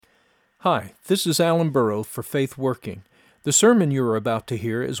Hi, this is Alan Burrow for Faith Working. The sermon you are about to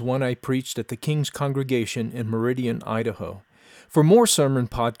hear is one I preached at the King's Congregation in Meridian, Idaho. For more sermon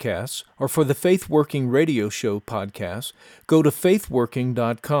podcasts or for the Faith Working radio show podcasts, go to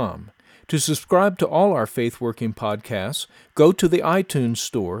faithworking.com. To subscribe to all our Faith Working podcasts, go to the iTunes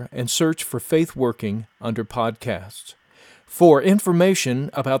Store and search for Faith Working under Podcasts. For information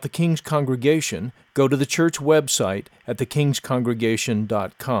about the King's Congregation, go to the church website at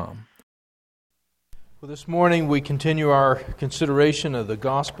thekingscongregation.com. Well, this morning we continue our consideration of the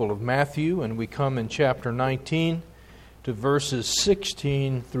Gospel of Matthew, and we come in chapter 19 to verses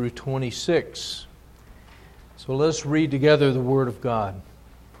 16 through 26. So let's read together the Word of God.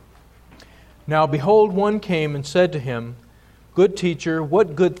 Now behold, one came and said to him, Good teacher,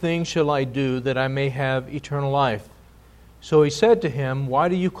 what good thing shall I do that I may have eternal life? So he said to him, Why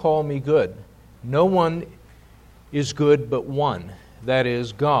do you call me good? No one is good but one, that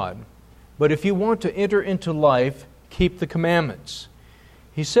is, God. But if you want to enter into life, keep the commandments.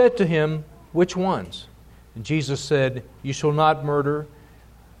 He said to him, Which ones? And Jesus said, You shall not murder,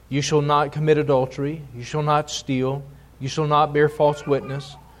 you shall not commit adultery, you shall not steal, you shall not bear false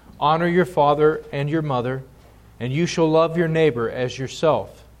witness, honor your father and your mother, and you shall love your neighbor as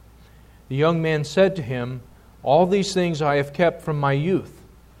yourself. The young man said to him, All these things I have kept from my youth.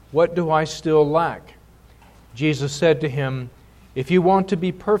 What do I still lack? Jesus said to him, If you want to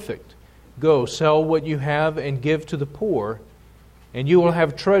be perfect, go, sell what you have and give to the poor, and you will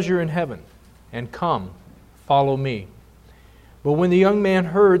have treasure in heaven. And come, follow me. But when the young man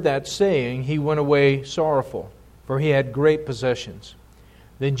heard that saying, he went away sorrowful, for he had great possessions.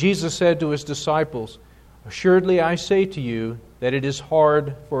 Then Jesus said to his disciples, Assuredly I say to you that it is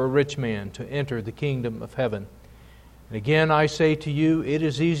hard for a rich man to enter the kingdom of heaven. And again I say to you, it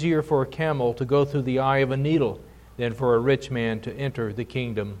is easier for a camel to go through the eye of a needle than for a rich man to enter the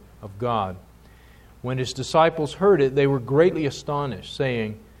kingdom of God. When his disciples heard it, they were greatly astonished,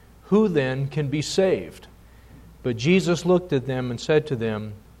 saying, Who then can be saved? But Jesus looked at them and said to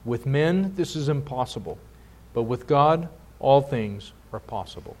them, With men this is impossible, but with God all things are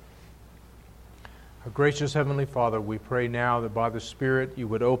possible. Our gracious Heavenly Father, we pray now that by the Spirit you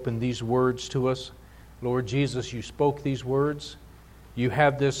would open these words to us. Lord Jesus, you spoke these words. You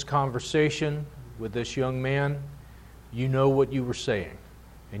had this conversation with this young man. You know what you were saying.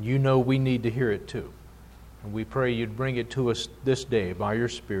 And you know we need to hear it too. And we pray you'd bring it to us this day by your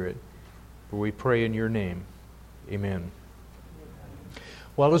Spirit. For we pray in your name. Amen.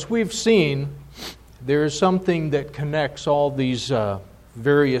 Well, as we've seen, there is something that connects all these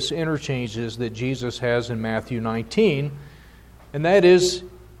various interchanges that Jesus has in Matthew 19. And that is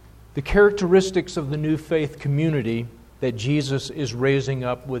the characteristics of the new faith community that Jesus is raising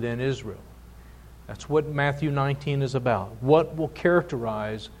up within Israel. That's what Matthew 19 is about. What will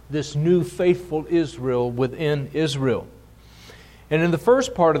characterize this new faithful Israel within Israel? And in the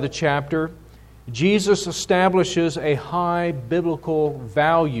first part of the chapter, Jesus establishes a high biblical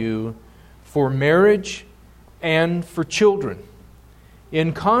value for marriage and for children,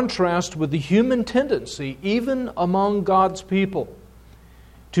 in contrast with the human tendency, even among God's people,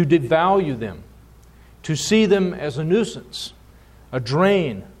 to devalue them, to see them as a nuisance, a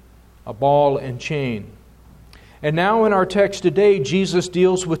drain, a ball and chain. And now in our text today, Jesus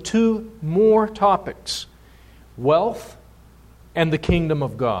deals with two more topics: wealth and the kingdom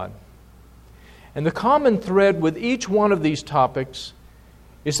of God. And the common thread with each one of these topics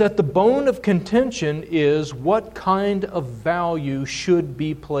is that the bone of contention is what kind of value should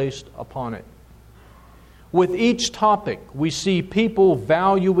be placed upon it. With each topic, we see people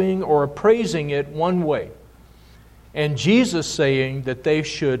valuing or appraising it one way, and Jesus saying that they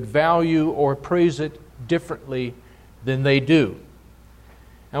should value or praise it differently than they do.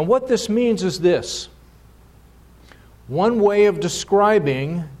 And what this means is this. One way of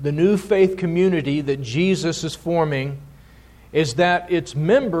describing the new faith community that Jesus is forming is that its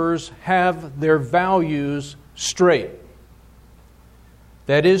members have their values straight.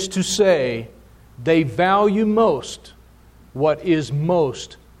 That is to say, they value most what is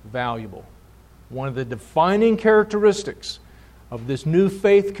most valuable. One of the defining characteristics of this new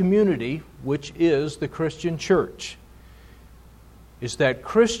faith community, which is the Christian church, is that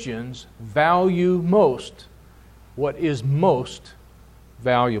Christians value most what is most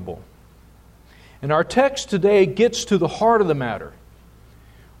valuable. And our text today gets to the heart of the matter.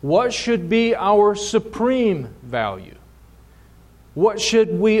 What should be our supreme value? What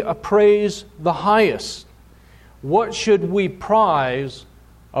should we appraise the highest? What should we prize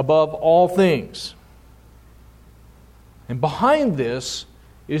above all things? And behind this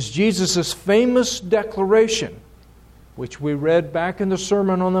is Jesus' famous declaration which we read back in the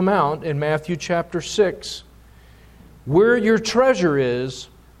Sermon on the Mount in Matthew chapter 6. Where your treasure is,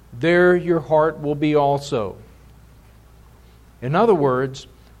 there your heart will be also. In other words,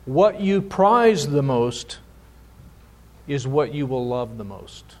 what you prize the most is what you will love the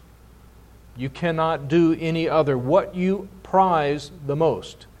most. You cannot do any other. What you prize the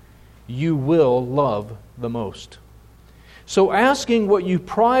most, you will love the most. So asking what you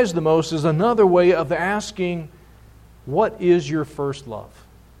prize the most is another way of asking, what is your first love?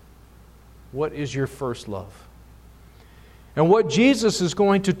 What is your first love? And what Jesus is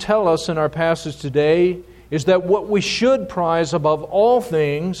going to tell us in our passage today is that what we should prize above all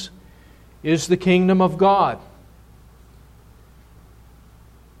things is the kingdom of God.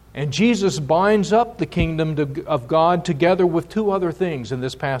 And Jesus binds up the kingdom of God together with two other things in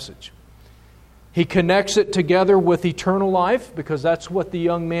this passage. He connects it together with eternal life, because that's what the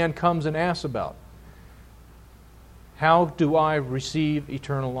young man comes and asks about. How do I receive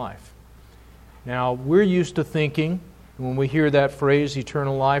eternal life? Now, we're used to thinking, when we hear that phrase,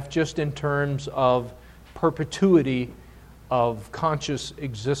 eternal life, just in terms of perpetuity of conscious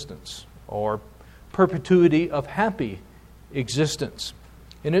existence, or perpetuity of happy existence.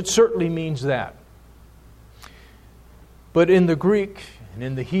 And it certainly means that. But in the Greek and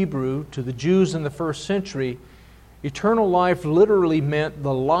in the Hebrew, to the Jews in the first century, eternal life literally meant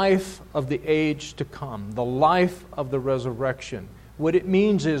the life of the age to come, the life of the resurrection. What it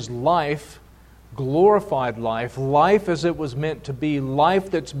means is life, glorified life, life as it was meant to be,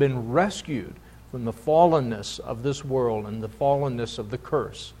 life that's been rescued from the fallenness of this world and the fallenness of the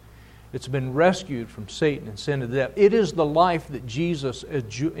curse. It's been rescued from Satan and sin and death. It is the life that Jesus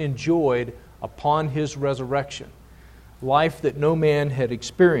enjoyed upon His resurrection. Life that no man had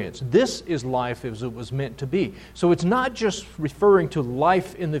experienced. This is life as it was meant to be. So it's not just referring to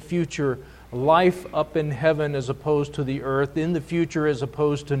life in the future, life up in heaven as opposed to the earth, in the future as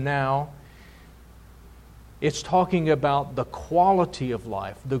opposed to now. It's talking about the quality of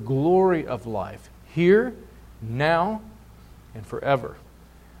life, the glory of life, here, now, and forever.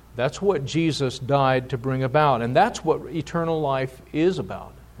 That's what Jesus died to bring about. And that's what eternal life is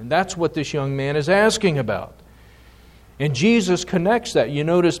about. And that's what this young man is asking about. And Jesus connects that. You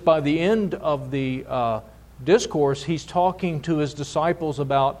notice by the end of the discourse, He's talking to His disciples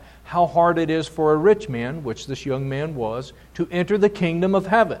about how hard it is for a rich man, which this young man was, to enter the kingdom of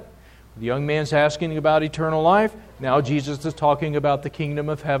heaven. The young man's asking about eternal life. Now Jesus is talking about the kingdom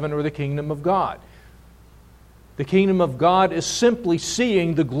of heaven or the kingdom of God. The kingdom of God is simply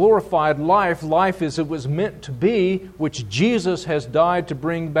seeing the glorified life, life as it was meant to be, which Jesus has died to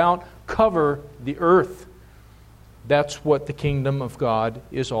bring about, cover the earth. That's what the kingdom of God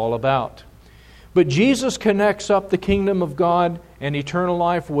is all about. But Jesus connects up the kingdom of God and eternal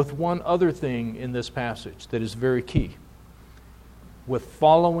life with one other thing in this passage that is very key. With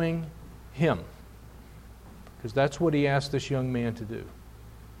following Him. Because that's what He asked this young man to do.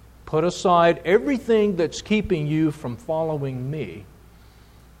 Put aside everything that's keeping you from following me.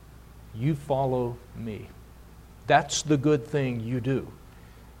 You follow me. That's the good thing you do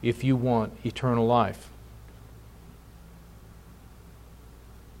if you want eternal life.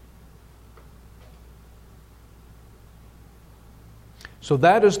 So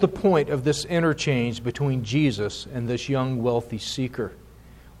that is the point of this interchange between Jesus and this young wealthy seeker.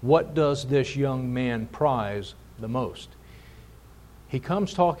 What does this young man prize the most? He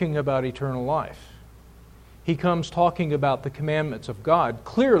comes talking about eternal life. He comes talking about the commandments of God.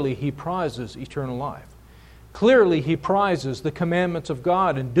 Clearly, he prizes eternal life. Clearly, he prizes the commandments of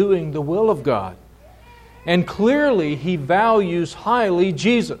God and doing the will of God. And clearly, he values highly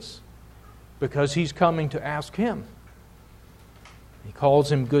Jesus because he's coming to ask Him. He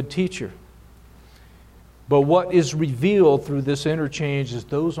calls Him good teacher. But what is revealed through this interchange is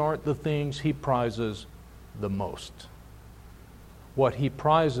those aren't the things he prizes the most. What he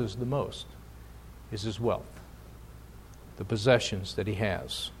prizes the most is his wealth, the possessions that he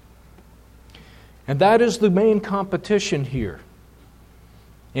has. And that is the main competition here.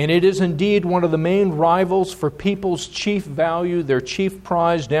 And it is indeed one of the main rivals for people's chief value, their chief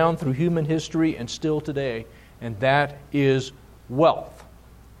prize down through human history and still today, and that is wealth.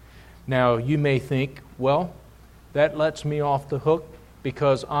 Now, you may think, well, that lets me off the hook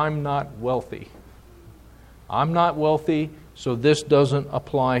because I'm not wealthy. I'm not wealthy, so this doesn't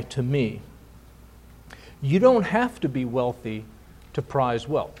apply to me. You don't have to be wealthy to prize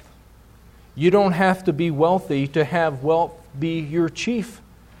wealth. You don't have to be wealthy to have wealth be your chief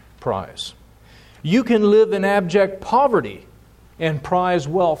prize. You can live in abject poverty and prize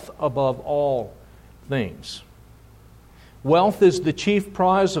wealth above all things. Wealth is the chief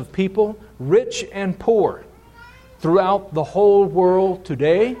prize of people, rich and poor. throughout the whole world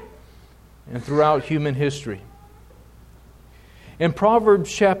today and throughout human history. In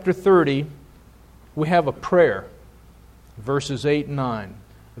Proverbs chapter 30, we have a prayer, verses 8 and 9,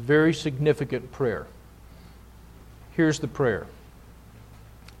 a very significant prayer. Here's the prayer.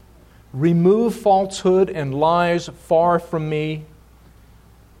 Remove falsehood and lies far from me.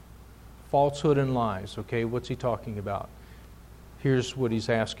 Falsehood and lies. Okay, what's he talking about? Here's what he's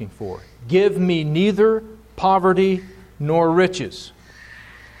asking for. Give me neither poverty nor riches.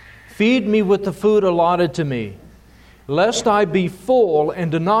 Feed me with the food allotted to me, lest I be full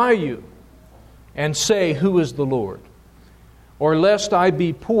and deny you and say, who is the Lord? Or lest I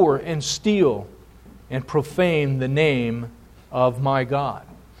be poor and steal and profane the name of my God.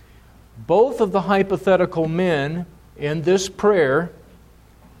 Both of the hypothetical men in this prayer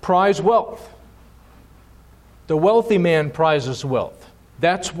prize wealth. The wealthy man prizes wealth.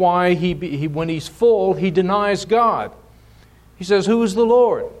 That's why he when he's full, he denies God. He says, who is the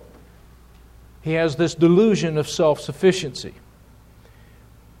Lord? He has this delusion of self-sufficiency.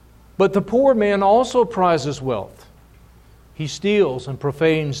 But the poor man also prizes wealth. He steals and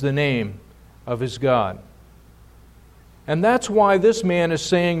profanes the name of his God. And that's why this man is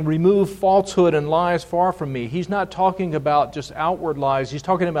saying, remove falsehood and lies far from me. He's not talking about just outward lies. He's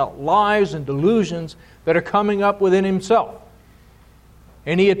talking about lies and delusions that are coming up within himself.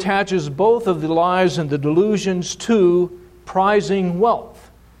 And he attaches both of the lies and the delusions to prizing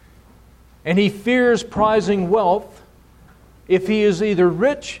wealth. And he fears prizing wealth if he is either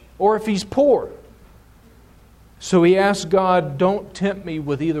rich or if he's poor. So he asks God, don't tempt me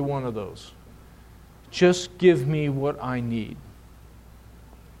with either one of those. Just give me what I need.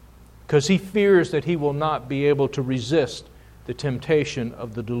 Because he fears that he will not be able to resist the temptation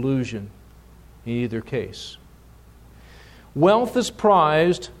of the delusion in either case. Wealth is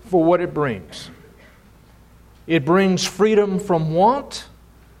prized for what it brings. It brings freedom from want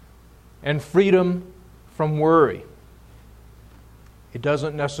and freedom from worry. It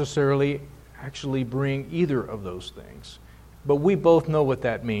doesn't necessarily actually bring either of those things. But we both know what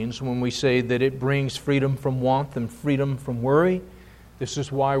that means when we say that it brings freedom from want and freedom from worry. This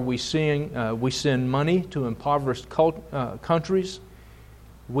is why we send money to impoverished countries.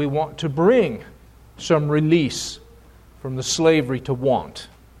 We want to bring some release from the slavery to want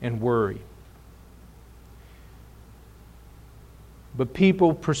and worry. But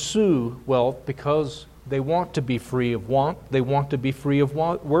people pursue wealth because they want to be free of want. They want to be free of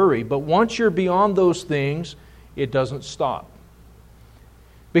worry. But once you're beyond those things, it doesn't stop.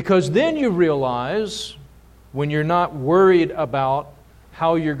 Because then you realize, when you're not worried about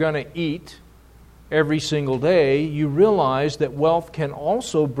how you're going to eat every single day, you realize that wealth can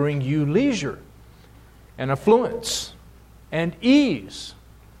also bring you leisure and affluence and ease.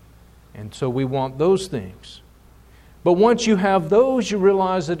 And so we want those things. But once you have those, you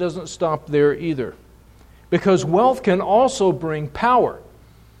realize it doesn't stop there either. Because wealth can also bring power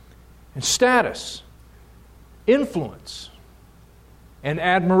and status, influence, and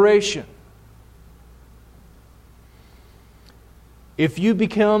admiration. If you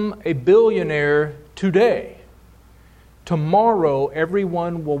become a billionaire today, tomorrow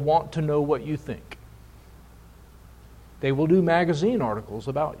everyone will want to know what you think. They will do magazine articles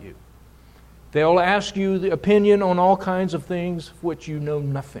about you. They'll ask you the opinion on all kinds of things of which you know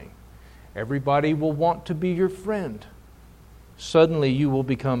nothing. Everybody will want to be your friend. Suddenly you will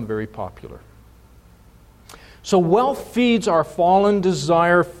become very popular. So wealth feeds our fallen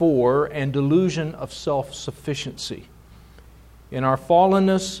desire for and delusion of self-sufficiency. In our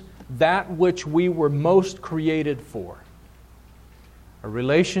fallenness, that which we were most created for, a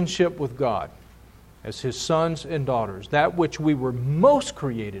relationship with God as His sons and daughters, that which we were most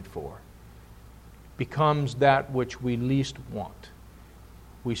created for, becomes that which we least want.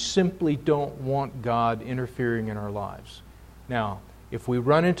 We simply don't want God interfering in our lives. Now, if we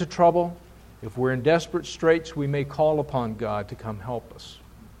run into trouble, if we're in desperate straits, we may call upon God to come help us.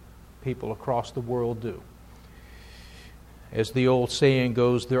 People across the world do. As the old saying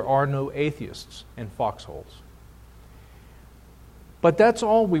goes, there are no atheists in foxholes. But that's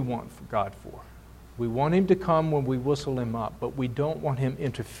all we want God for. We want Him to come when we whistle Him up, but we don't want Him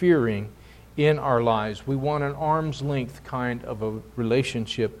interfering in our lives. We want an arm's length kind of a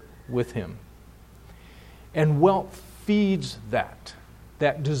relationship with Him. And wealth feeds that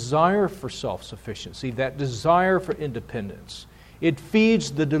desire for self-sufficiency, that desire for independence. It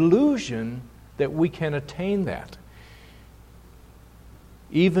feeds the delusion that we can attain that.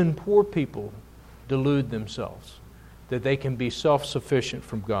 Even poor people delude themselves that they can be self-sufficient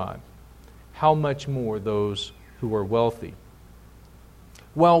from God. How much more those who are wealthy?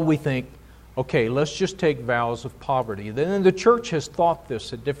 Well, we think, Okay, let's just take vows of poverty. Then the church has thought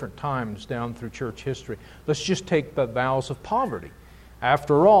this at different times down through church history. Let's just take the vows of poverty.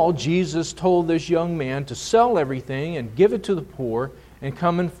 After all, Jesus told this young man to sell everything and give it to the poor and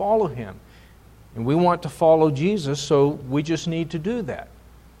come and follow Him. And we want to follow Jesus, so we just need to do that.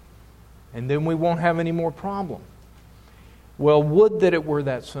 And then we won't have any more problem. Well, would that it were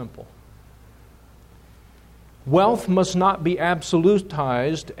that simple. Wealth must not be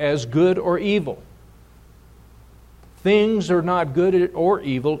absolutized as good or evil. Things are not good or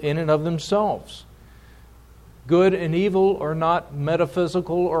evil in and of themselves. Good and evil are not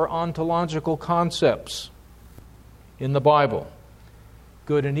metaphysical or ontological concepts in the Bible.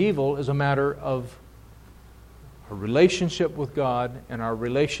 Good and evil is a matter of a relationship with God and our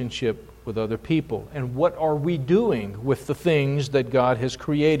relationship with other people. And what are we doing with the things that God has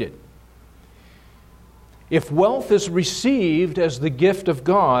created? If wealth is received as the gift of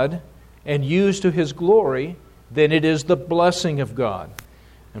God and used to His glory, then it is the blessing of God.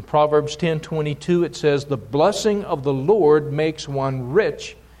 In Proverbs 10:22 it says, "The blessing of the Lord makes one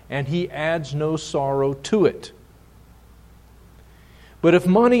rich, and He adds no sorrow to it." But if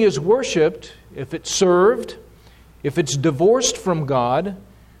money is worshipped, if it's served, if it's divorced from God,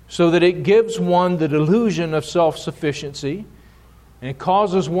 so that it gives one the delusion of self-sufficiency, and it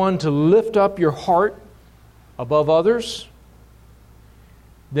causes one to lift up your heart above others,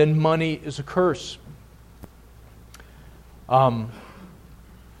 then money is a curse.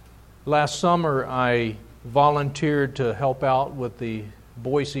 Last summer, I volunteered to help out with the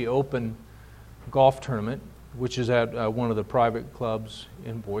Boise Open golf tournament, which is at one of the private clubs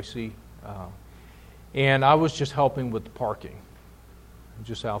in Boise. And I was just helping with the parking,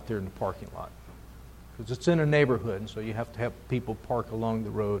 just out there in the parking lot. Because it's in a neighborhood, and so you have to have people park along the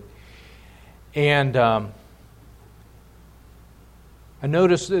road. And I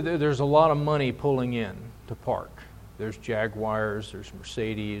noticed that there's a lot of money pulling in to park. There's Jaguars, there's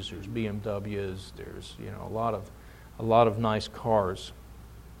Mercedes, there's BMWs, there's a lot of nice cars.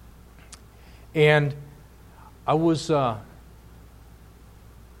 And I was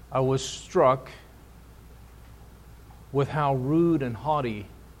struck with how rude and haughty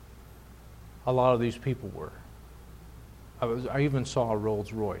a lot of these people were. I even saw a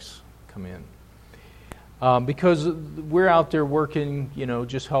Rolls Royce come in. Because we're out there working,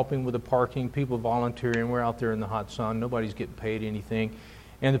 just helping with the parking, people volunteering. We're out there in the hot sun. Nobody's getting paid anything.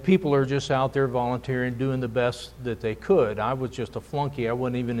 And the people are just out there volunteering, doing the best that they could. I was just a flunky. I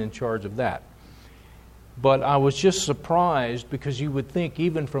wasn't even in charge of that. But I was just surprised because you would think,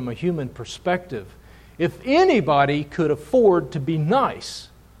 even from a human perspective, if anybody could afford to be nice,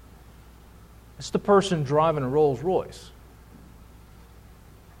 it's the person driving a Rolls Royce.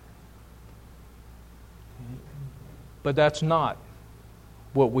 But that's not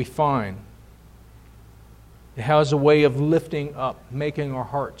what we find. It has a way of lifting up, making our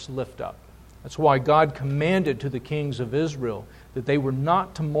hearts lift up. That's why God commanded to the kings of Israel that they were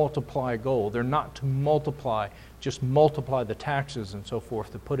not to multiply gold. They're not to just multiply the taxes and so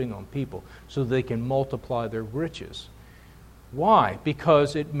forth they're putting on people so they can multiply their riches. Why?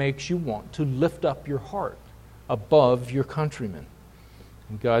 Because it makes you want to lift up your heart above your countrymen.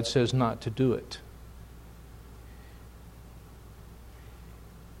 And God says not to do it.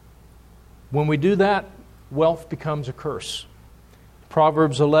 When we do that, wealth becomes a curse.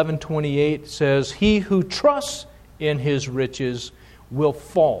 Proverbs 11:28 says, "He who trusts in his riches will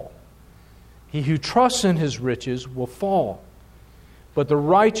fall." He who trusts in his riches will fall, but the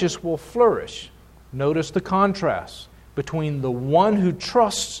righteous will flourish. Notice the contrast between the one who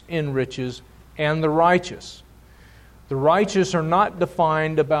trusts in riches and the righteous. The righteous are not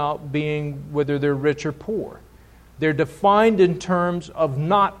defined about being whether they're rich or poor. They're defined in terms of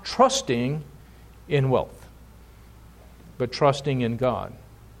not trusting in wealth, but trusting in God.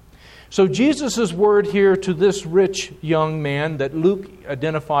 So Jesus' word here to this rich young man, that Luke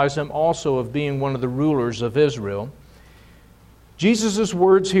identifies him also of being one of the rulers of Israel, Jesus'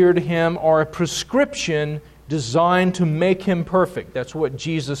 words here to him are a prescription designed to make him perfect. That's what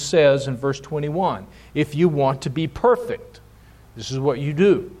Jesus says in verse 21. If you want to be perfect, this is what you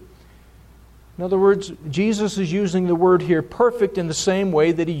do. In other words, Jesus is using the word here perfect in the same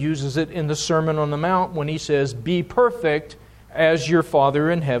way that He uses it in the Sermon on the Mount when He says, "Be perfect as your Father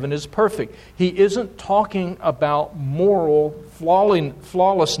in heaven is perfect." He isn't talking about moral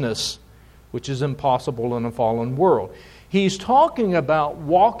flawlessness, which is impossible in a fallen world. He's talking about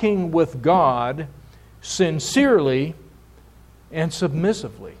walking with God sincerely and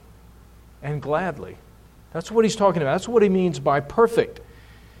submissively and gladly. That's what He's talking about. That's what He means by perfect.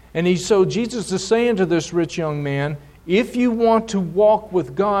 And so Jesus is saying to this rich young man, If you want to walk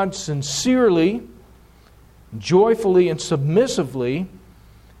with God sincerely, joyfully, and submissively,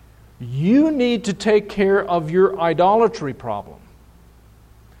 you need to take care of your idolatry problem.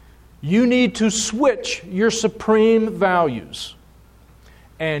 You need to switch your supreme values.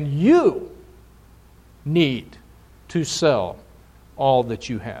 And you need to sell all that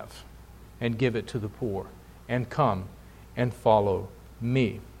you have and give it to the poor and come and follow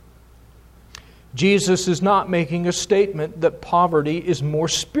me. Jesus is not making a statement that poverty is more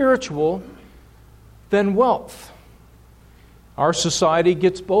spiritual than wealth. Our society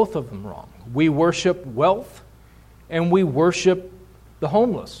gets both of them wrong. We worship wealth and we worship the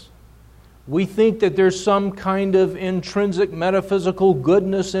homeless. We think that there's some kind of intrinsic metaphysical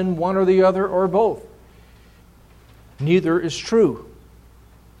goodness in one or the other or both. Neither is true.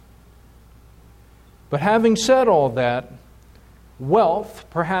 But having said all that, wealth,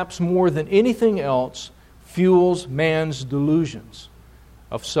 perhaps more than anything else, fuels man's delusions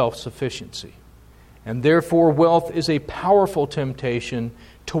of self-sufficiency. And therefore, wealth is a powerful temptation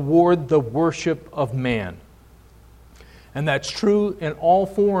toward the worship of man. And that's true in all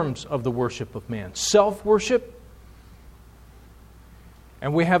forms of the worship of man. Self-worship,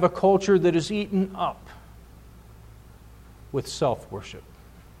 and we have a culture that is eaten up with self-worship.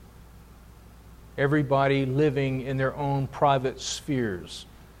 Everybody living in their own private spheres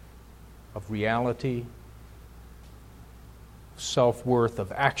of reality, self-worth,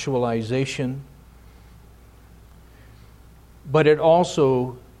 of actualization. But it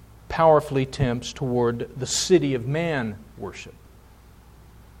also powerfully tempts toward the city of man worship.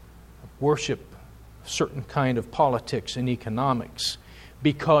 Worship a certain kind of politics and economics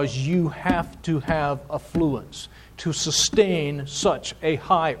because you have to have affluence to sustain such a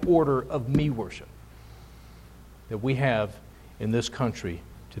high order of me worship that we have in this country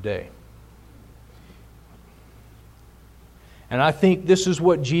today. And I think this is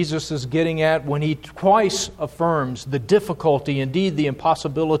what Jesus is getting at when He twice affirms the difficulty, indeed the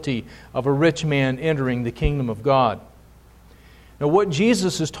impossibility, of a rich man entering the kingdom of God. Now, what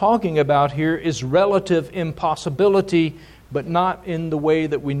Jesus is talking about here is relative impossibility, but not in the way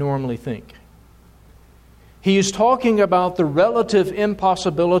that we normally think. He is talking about the relative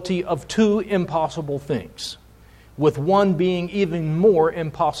impossibility of two impossible things, with one being even more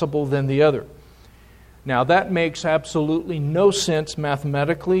impossible than the other. Now, that makes absolutely no sense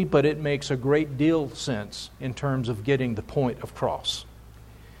mathematically, but it makes a great deal of sense in terms of getting the point across.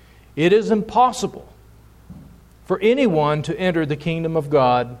 It is impossible for anyone to enter the kingdom of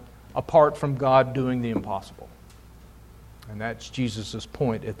God apart from God doing the impossible. And that's Jesus'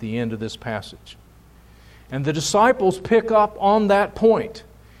 point at the end of this passage. And the disciples pick up on that point.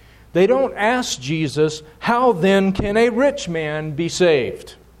 They don't ask Jesus, how then can a rich man be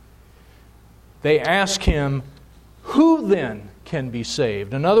saved? They ask Him, who then can be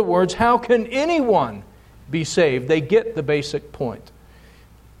saved? In other words, how can anyone be saved? They get the basic point.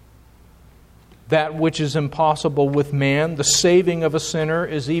 That which is impossible with man, the saving of a sinner,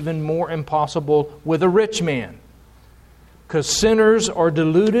 is even more impossible with a rich man. Because sinners are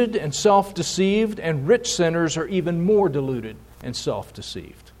deluded and self-deceived, and rich sinners are even more deluded and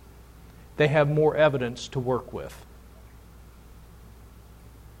self-deceived. They have more evidence to work with.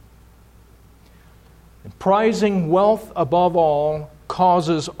 And prizing wealth above all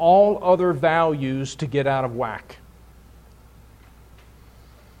causes all other values to get out of whack.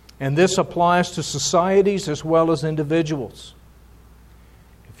 And this applies to societies as well as individuals.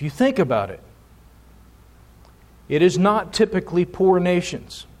 If you think about it, it is not typically poor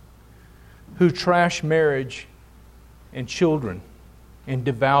nations who trash marriage and children and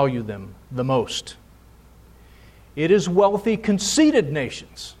devalue them the most. It is wealthy, conceited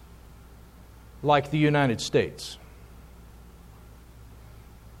nations like the United States.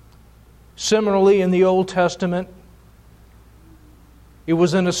 Similarly, in the Old Testament, it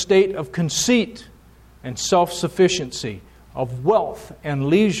was in a state of conceit and self-sufficiency, of wealth and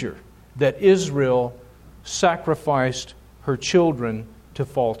leisure, that Israel sacrificed her children to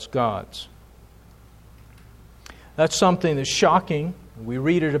false gods. That's something that's shocking. We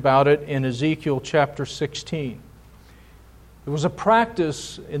read about it in Ezekiel chapter 16. It was a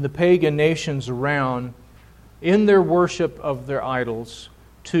practice in the pagan nations around, in their worship of their idols,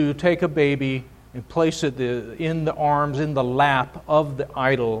 to take a baby and place it in the arms, in the lap of the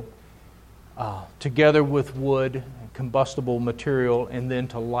idol, together with wood and combustible material, and then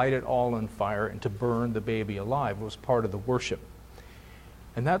to light it all on fire and to burn the baby alive. It was part of the worship.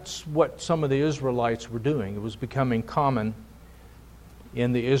 And that's what some of the Israelites were doing. It was becoming common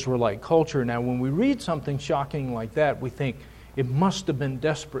in the Israelite culture. Now, when we read something shocking like that, we think it must have been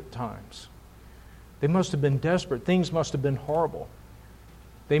desperate times They must have been desperate. Things must have been horrible.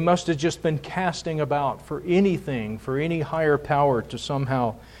 They must have just been casting about for anything, for any higher power to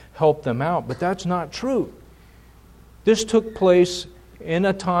somehow help them out. But that's not true. This took place in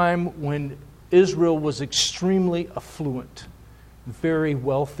a time when Israel was extremely affluent, very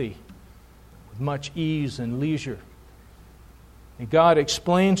wealthy, with much ease and leisure. And God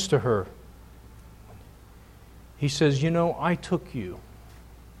explains to her, He says, I took you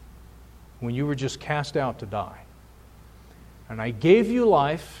when you were just cast out to die. And I gave you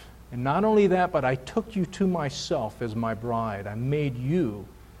life, and not only that, but I took you to myself as my bride. I made you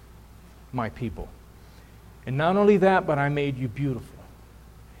my people. And not only that, but I made you beautiful.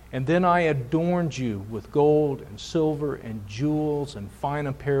 And then I adorned you with gold and silver and jewels and fine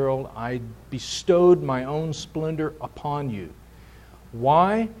apparel. I bestowed my own splendor upon you.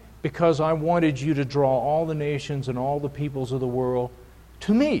 Why? Because I wanted you to draw all the nations and all the peoples of the world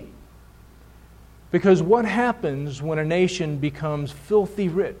to me. Because what happens when a nation becomes filthy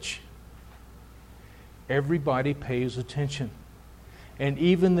rich? Everybody pays attention. And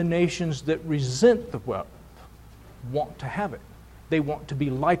even the nations that resent the wealth want to have it. They want to be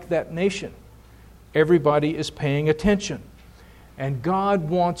like that nation. Everybody is paying attention. And God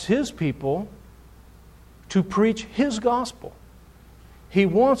wants His people to preach His gospel. He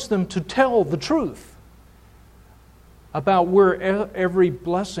wants them to tell the truth about where every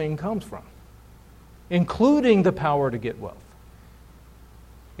blessing comes from, including the power to get wealth.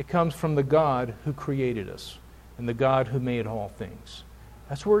 It comes from the God who created us and the God who made all things.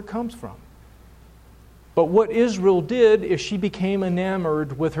 That's where it comes from. But what Israel did is she became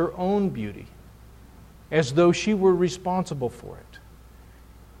enamored with her own beauty, as though she were responsible for it.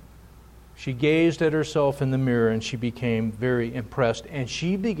 She gazed at herself in the mirror and she became very impressed, and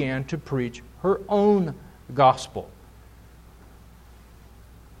she began to preach her own gospel,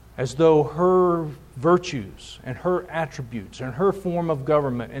 as though her virtues and her attributes and her form of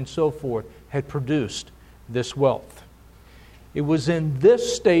government and so forth had produced this wealth. It was in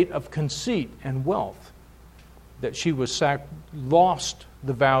this state of conceit and wealth that she was lost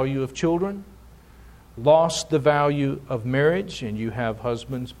the value of children, lost the value of marriage, and you have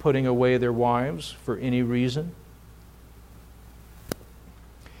husbands putting away their wives for any reason.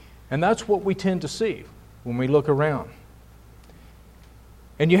 And that's what we tend to see when we look around.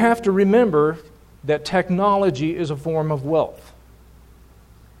 And you have to remember that technology is a form of wealth.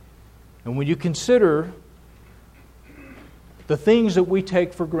 And when you consider the things that we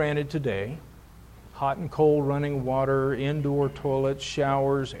take for granted today, hot and cold running water, indoor toilets,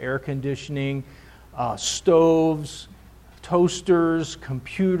 showers, air conditioning, stoves, toasters,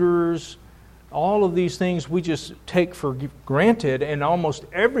 computers, all of these things we just take for granted, and almost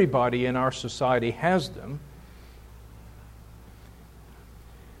everybody in our society has them.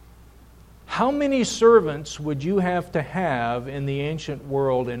 How many servants would you have to have in the ancient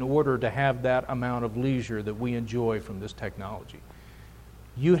world in order to have that amount of leisure that we enjoy from this technology?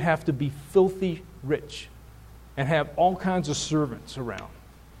 You'd have to be filthy rich and have all kinds of servants around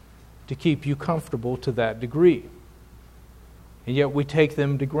to keep you comfortable to that degree. And yet we take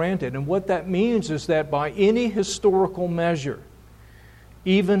them for granted. And what that means is that by any historical measure,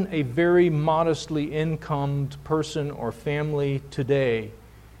 even a very modestly incomed person or family today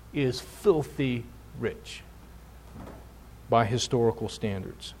is filthy rich by historical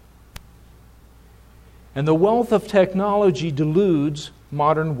standards. And the wealth of technology deludes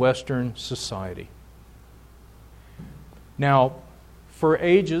modern Western society. Now, for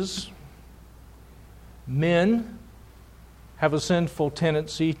ages, men have a sinful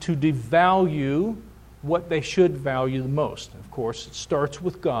tendency to devalue what they should value the most. Of course, it starts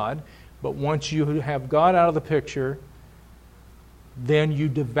with God, but once you have God out of the picture, then you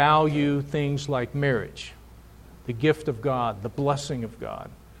devalue things like marriage, the gift of God, the blessing of God.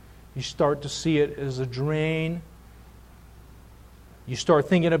 You start to see it as a drain. You start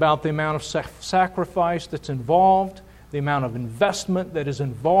thinking about the amount of sacrifice that's involved, the amount of investment that is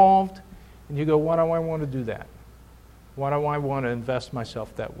involved, and you go, why do I want to do that? Why do I want to invest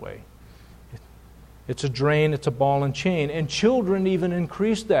myself that way? It's a drain, it's a ball and chain. And children even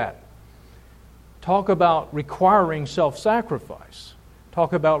increase that. Talk about requiring self-sacrifice.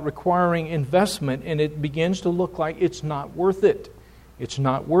 Talk about requiring investment, and it begins to look like it's not worth it. It's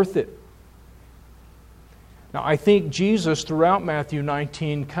not worth it. Now, I think Jesus, throughout Matthew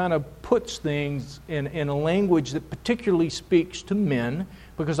 19, kind of puts things in a language that particularly speaks to men,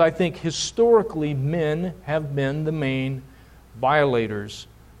 because I think historically men have been the main violators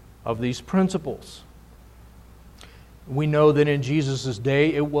of these principles. We know that in Jesus'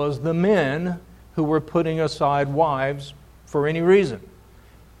 day, it was the men who were putting aside wives for any reason.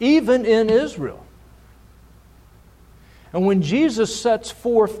 Even in Israel, And when Jesus sets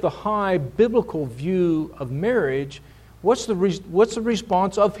forth the high biblical view of marriage, what's the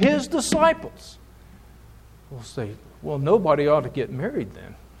response of His disciples? We'll say, well, nobody ought to get married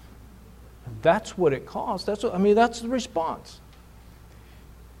then. That's what it costs. That's the response.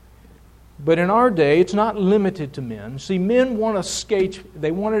 But in our day, it's not limited to men. See, men want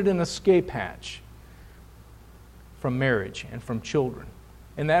they wanted an escape hatch from marriage and from children.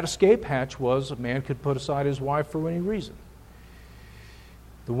 And that escape hatch was a man could put aside his wife for any reason.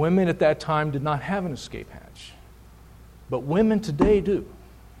 The women at that time did not have an escape hatch. But women today do.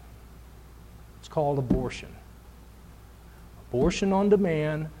 It's called abortion. Abortion on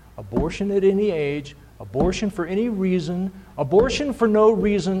demand, abortion at any age, abortion for any reason, abortion for no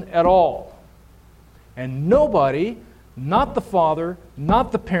reason at all. And nobody, not the father,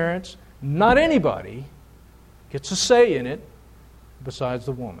 not the parents, not anybody, gets a say in it besides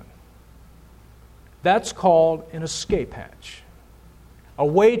the woman. That's called an escape hatch. A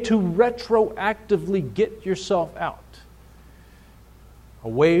way to retroactively get yourself out.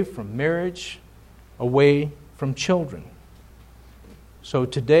 Away from marriage, away from children. So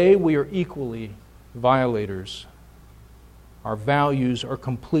today we are equally violators. Our values are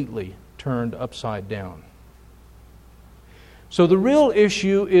completely turned upside down. So the real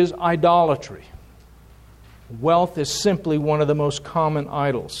issue is idolatry. Wealth is simply one of the most common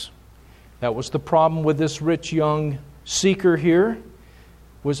idols. That was the problem with this rich young seeker here,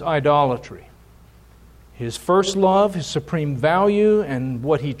 was idolatry. His first love, his supreme value, and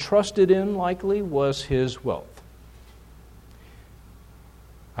what he trusted in likely was his wealth.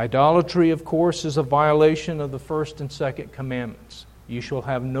 Idolatry, of course, is a violation of the first and second commandments. You shall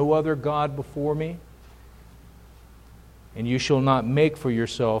have no other God before me, and you shall not make for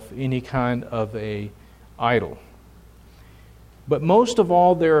yourself any kind of an idol. But most of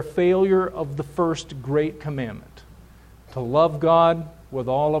all, they're a failure of the first great commandment, to love God with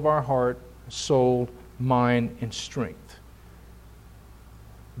all of our heart, soul, mind, and strength.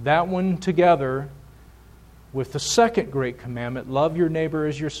 That one together with the second great commandment, love your neighbor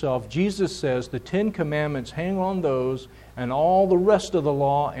as yourself, Jesus says the 10 commandments hang on those, and all the rest of the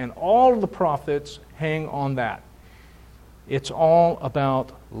law and all of the prophets hang on that. It's all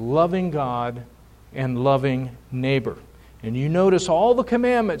about loving God and loving neighbor. And you notice all the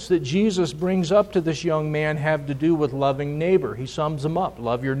commandments that Jesus brings up to this young man have to do with loving neighbor. He sums them up.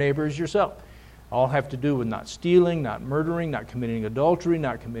 Love your neighbor as yourself. All have to do with not stealing, not murdering, not committing adultery,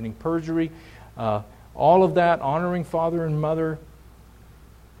 not committing perjury. All of that, honoring father and mother.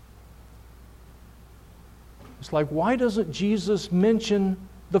 It's like, why doesn't Jesus mention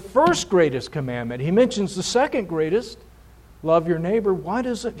the first greatest commandment? He mentions the second greatest, love your neighbor. Why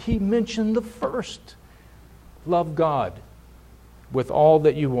doesn't He mention the first? Love God with all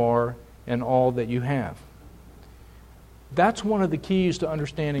that you are and all that you have. That's one of the keys to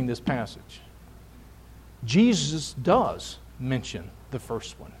understanding this passage. Jesus does mention the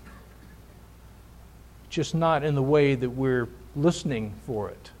first one, just not in the way that we're listening for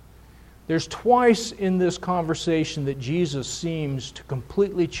it. There's twice in this conversation that Jesus seems to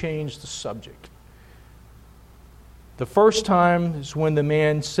completely change the subject. The first time is when the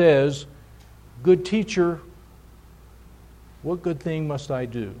man says, "Good teacher, what good thing must I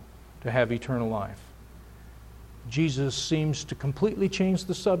do to have eternal life?" Jesus seems to completely change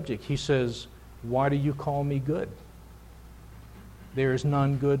the subject. He says, "Why do you call me good? There is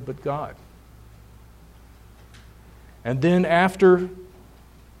none good but God." And then after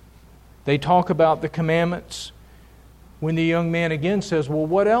they talk about the commandments, when the young man again says, "Well,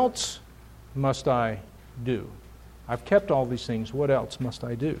 what else must I do? I've kept all these things. What else must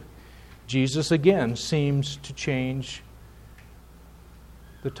I do?" Jesus again seems to change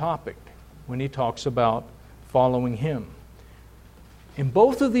the topic when He talks about following Him. In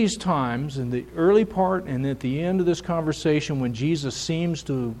both of these times, in the early part and at the end of this conversation, when Jesus seems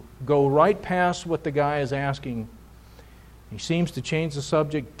to go right past what the guy is asking, He seems to change the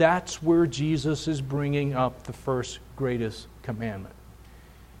subject. That's where Jesus is bringing up the first greatest commandment.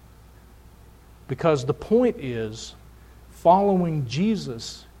 Because the point is, following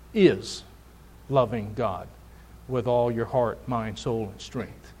Jesus is loving God with all your heart, mind, soul, and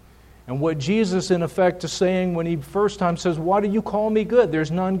strength. And what Jesus, in effect, is saying when He first time says, "Why do you call me good?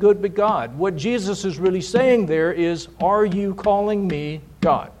 There's none good but God." What Jesus is really saying there is, are you calling me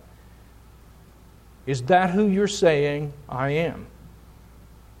God? Is that who you're saying I am?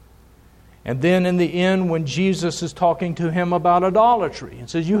 And then in the end, when Jesus is talking to him about idolatry and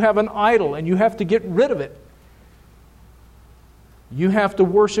says, you have an idol and you have to get rid of it. You have to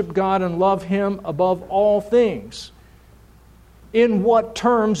worship God and love Him above all things. In what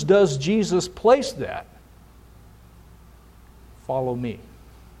terms does Jesus place that? follow me.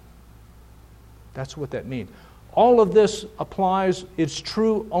 That's what that means. All of this applies, it's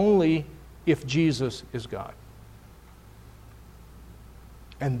true only if Jesus is God.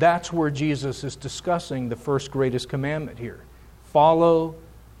 And that's where Jesus is discussing the first greatest commandment here. Follow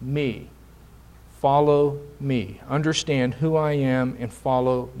me. Follow me. Understand who I am and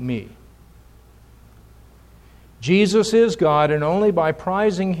follow me. Jesus is God, and only by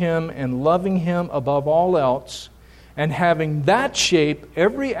prizing Him and loving Him above all else and having that shape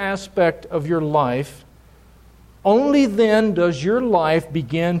every aspect of your life, only then does your life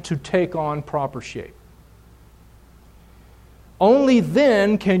begin to take on proper shape. Only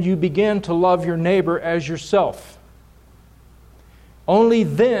then can you begin to love your neighbor as yourself. Only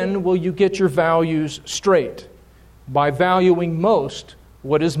then will you get your values straight by valuing most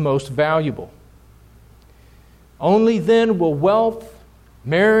what is most valuable. Only then will wealth,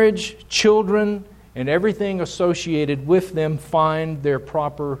 marriage, children, and everything associated with them find their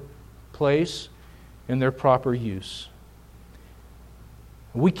proper place and their proper use.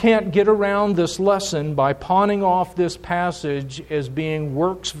 We can't get around this lesson by pawning off this passage as being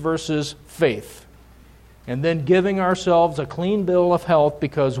works versus faith, and then giving ourselves a clean bill of health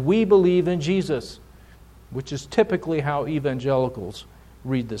because we believe in Jesus, which is typically how evangelicals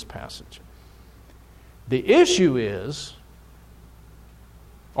read this passage. The issue is,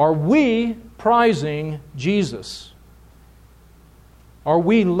 are we prizing Jesus? Are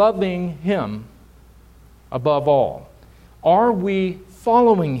we loving Him above all? Are we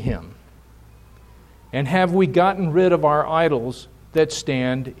following Him? And have we gotten rid of our idols that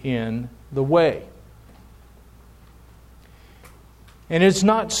stand in the way? And it's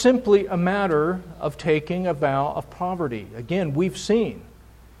not simply a matter of taking a vow of poverty. Again, we've seen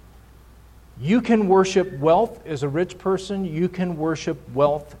you can worship wealth as a rich person. You can worship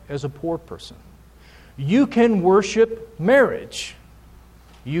wealth as a poor person. You can worship marriage.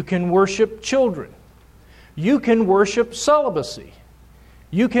 You can worship children. You can worship celibacy.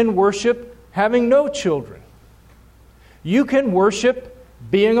 You can worship having no children. You can worship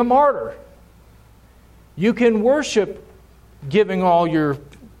being a martyr. You can worship giving all your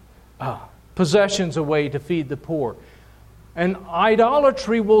possessions away to feed the poor. And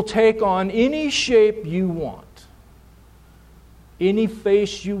idolatry will take on any shape you want, any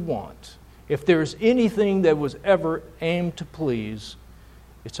face you want. If there's anything that was ever aimed to please,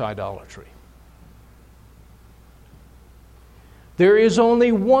 it's idolatry. There is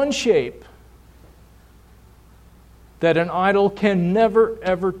only one shape that an idol can never,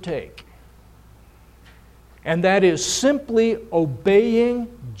 ever take. And that is simply obeying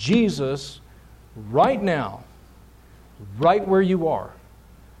Jesus right now, right where you are,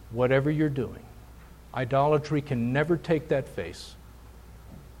 whatever you're doing. Idolatry can never take that face.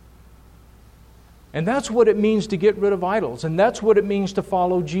 And that's what it means to get rid of idols. And that's what it means to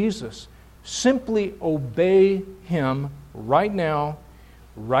follow Jesus. Simply obey Him right now,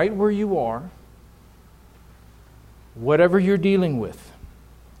 right where you are, whatever you're dealing with.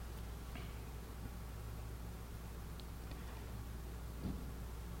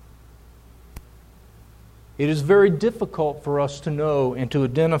 It is very difficult for us to know and to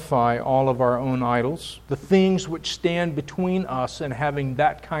identify all of our own idols, the things which stand between us and having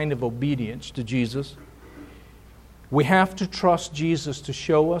that kind of obedience to Jesus. We have to trust Jesus to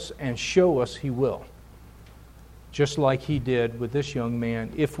show us, and show us He will. Just like He did with this young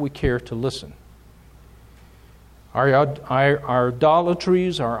man, if we care to listen. Our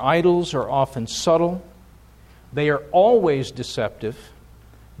idolatries, our idols are often subtle. They are always deceptive.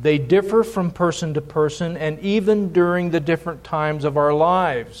 They differ from person to person, and even during the different times of our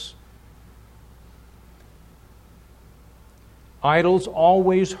lives. Idols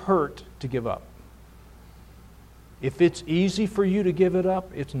always hurt to give up. If it's easy for you to give it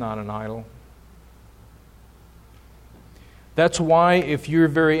up, it's not an idol. That's why if you're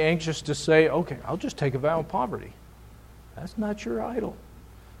very anxious to say, okay, I'll just take a vow of poverty, that's not your idol.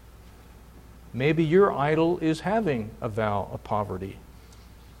 Maybe your idol is having a vow of poverty.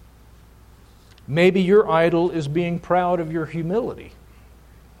 Maybe your idol is being proud of your humility.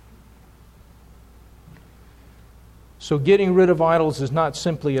 So getting rid of idols is not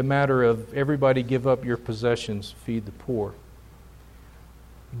simply a matter of everybody give up your possessions, feed the poor.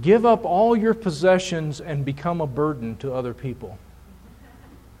 Give up all your possessions and become a burden to other people.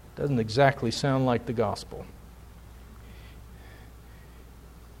 Doesn't exactly sound like the gospel.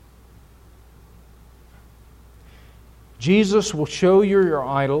 Jesus will show you your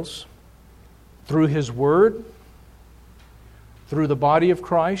idols through His Word, through the body of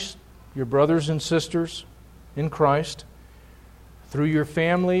Christ, your brothers and sisters in Christ, through your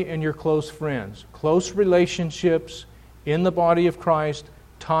family and your close friends. Close relationships in the body of Christ,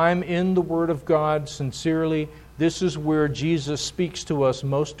 time in the Word of God sincerely. This is where Jesus speaks to us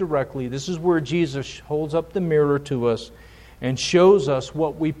most directly. This is where Jesus holds up the mirror to us and shows us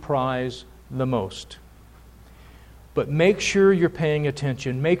what we prize the most. But make sure you're paying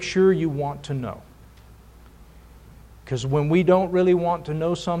attention. Make sure you want to know. Because when we don't really want to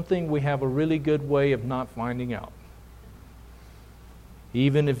know something, we have a really good way of not finding out.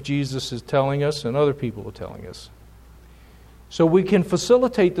 Even if Jesus is telling us and other people are telling us. So we can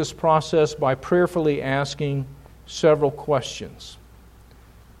facilitate this process by prayerfully asking several questions.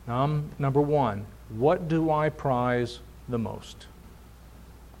 Number one, what do I prize the most?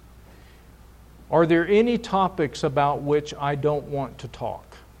 Are there any topics about which I don't want to talk?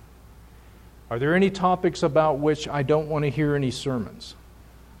 Are there any topics about which I don't want to hear any sermons?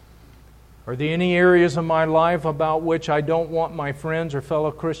 Are there any areas of my life about which I don't want my friends or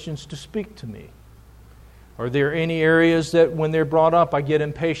fellow Christians to speak to me? Are there any areas that when they're brought up I get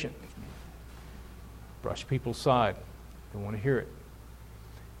impatient? Brush people aside. Don't want to hear it.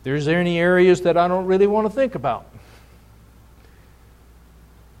 Is there any areas that I don't really want to think about?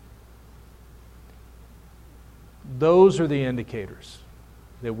 Those are the indicators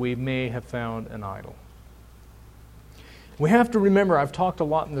that we may have found an idol. We have to remember, I've talked a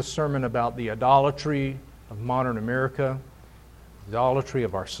lot in this sermon about the idolatry of modern America, the idolatry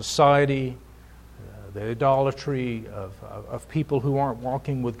of our society, the idolatry of people who aren't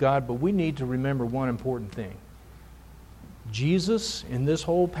walking with God, but we need to remember one important thing. Jesus, in this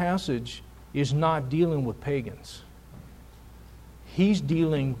whole passage, is not dealing with pagans. He's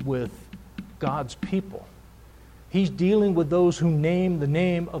dealing with God's people. He's dealing with those who name the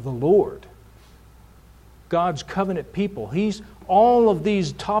name of the Lord. God's covenant people. He's all of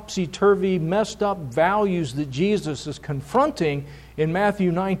these topsy-turvy, messed up values that Jesus is confronting in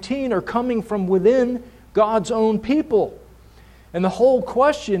Matthew 19 are coming from within God's own people. And the whole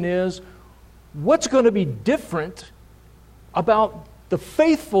question is, what's going to be different about the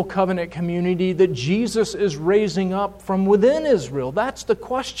faithful covenant community that Jesus is raising up from within Israel? That's the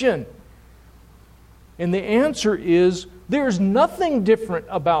question. And the answer is, there's nothing different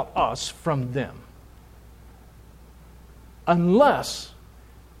about us from them. Unless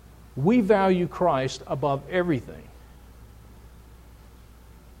we value Christ above everything.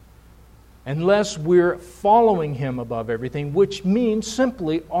 Unless we're following Him above everything, which means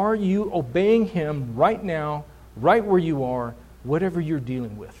simply, are you obeying Him right now, right where you are, whatever you're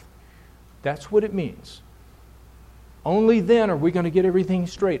dealing with? That's what it means. Only then are we going to get everything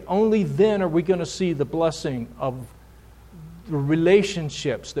straight. Only then are we going to see the blessing of the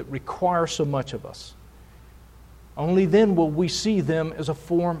relationships that require so much of us. Only then will we see them as a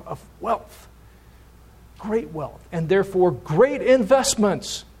form of wealth. Great wealth. And therefore great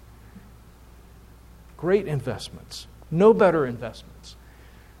investments. Great investments. No better investments.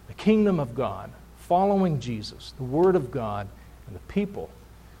 The kingdom of God, following Jesus, the Word of God, and the people,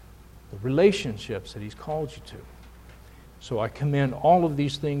 the relationships that He's called you to. So I commend all of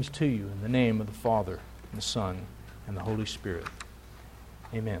these things to you in the name of the Father, and the Son, and the Holy Spirit.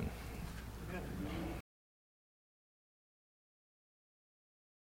 Amen.